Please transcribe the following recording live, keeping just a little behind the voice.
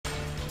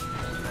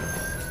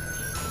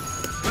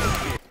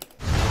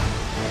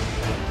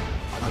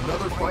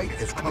fight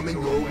is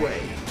coming your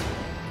way.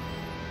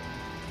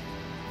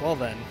 Well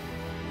then.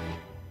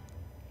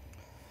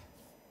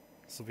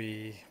 This will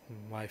be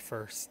my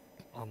first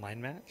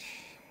online match.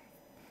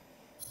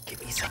 Give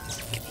me a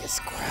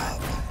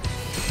scrub.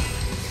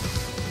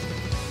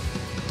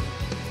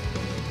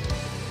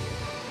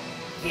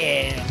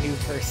 Yeah, new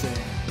person.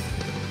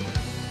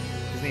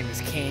 His name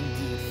is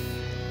Candy.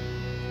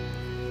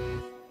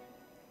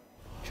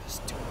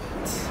 Just do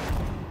it.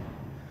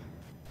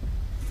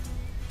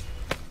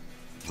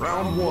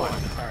 Round 1.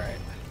 Alright.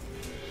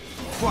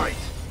 Fight!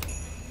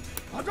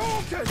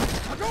 Hadouken!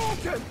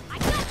 Hadouken! I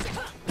got you!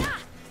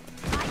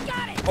 I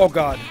got it! Oh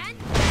god.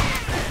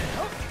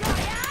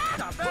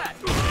 Not bad!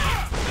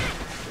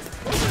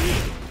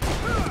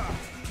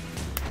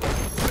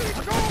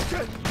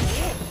 Hadouken!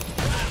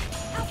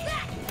 How's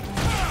that?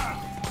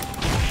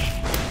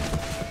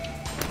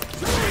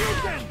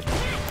 Shoryuken!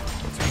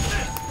 Take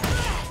this!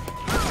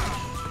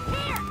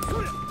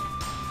 Here!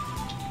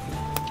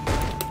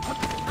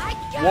 I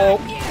got Whoa.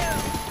 you!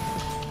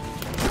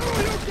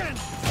 Shoryuken!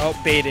 Oh,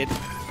 baited.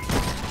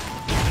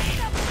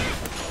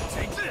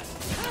 Take this!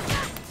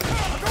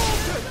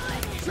 Hadouken!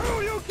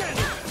 Shoryuken!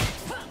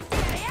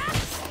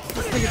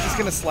 This nigga just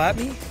gonna slap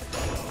me?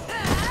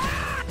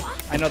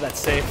 I know that's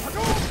safe.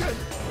 Hadouken!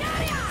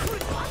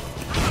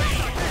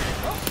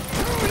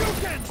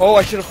 Shoryuken! Oh,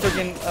 I should have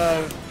friggin'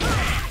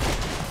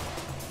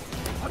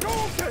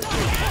 Hadouken!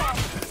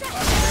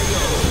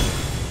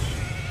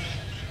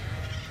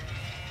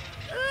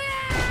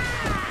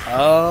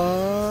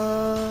 Oh,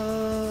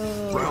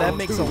 that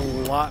makes a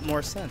lot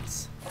more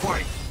sense.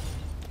 Fight!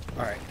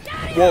 Alright.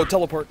 Whoa,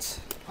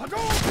 teleports.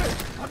 Hadouken!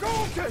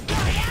 Hadouken!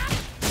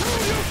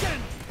 Shoryuken!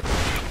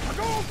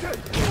 Hadouken!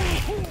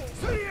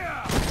 See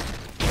ya!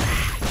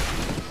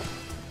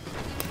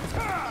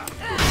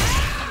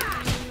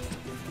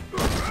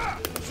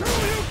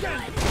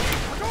 Shoryuken!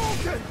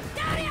 Hadouken!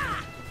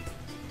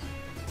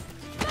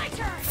 My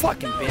turn!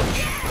 Fucking bitch.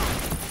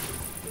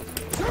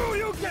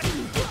 Shoryuken!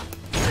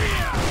 See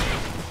ya!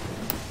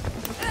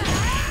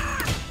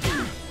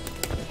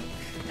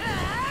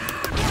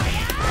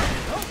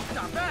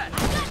 Not bad!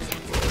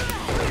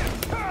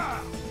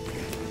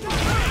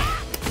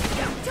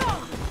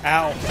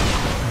 Ow.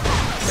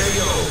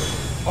 KO!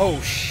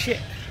 Oh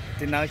shit.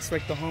 Did not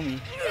expect the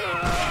homie.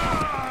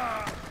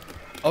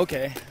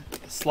 Okay.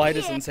 Slide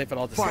is unsafe at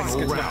all. Just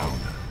Final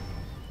round.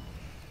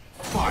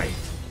 Fight!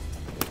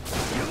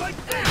 You like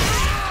this?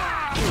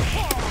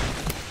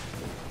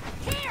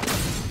 Here!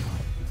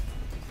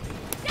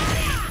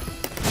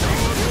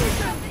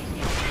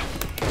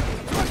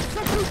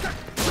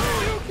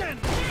 Shoryuken!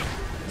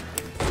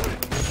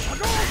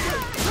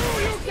 Hadouken!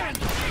 Shoryuken!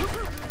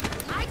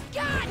 I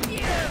got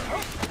you!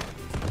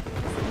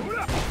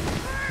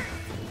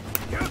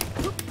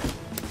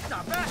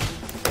 Not bad!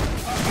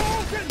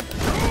 Hadouken!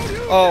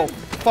 Shoryuken! Oh,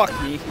 fuck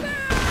me.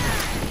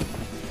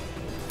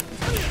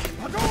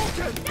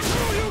 Hadouken!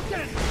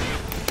 Shoryuken!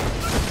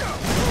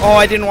 Oh,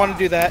 I didn't want to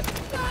do that.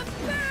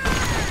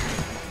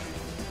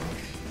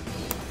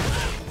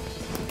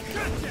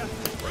 Gotcha!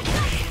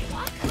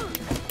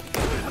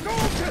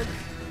 Hadouken!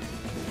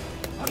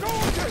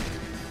 Hadouken!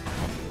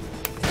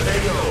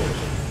 KO!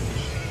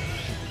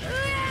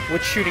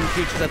 Which shooting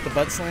peach at the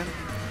butt slam?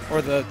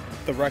 Or the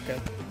Rekka?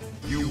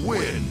 You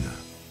win!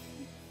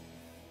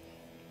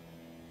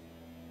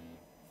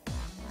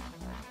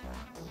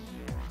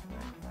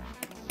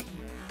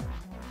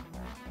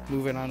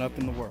 Moving on up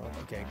in the world.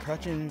 Okay,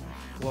 crouching,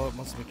 blow up,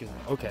 muscle make it.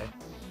 Okay.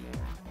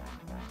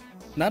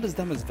 Not as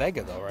dumb as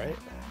Vega though, right?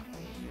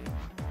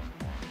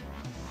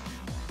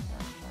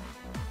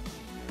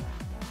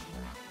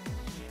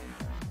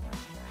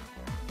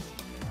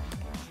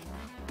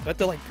 Do I have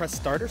to like press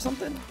start or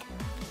something?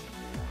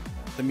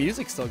 The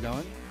music's still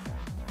going.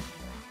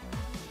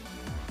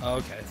 Oh,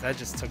 okay, that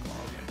just took long.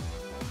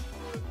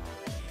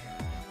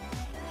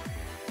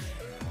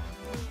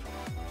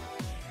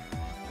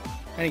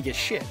 I didn't get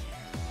shit.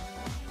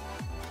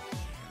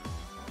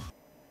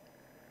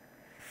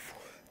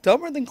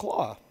 Dumber than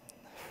Claw.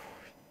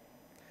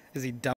 Is he dumb?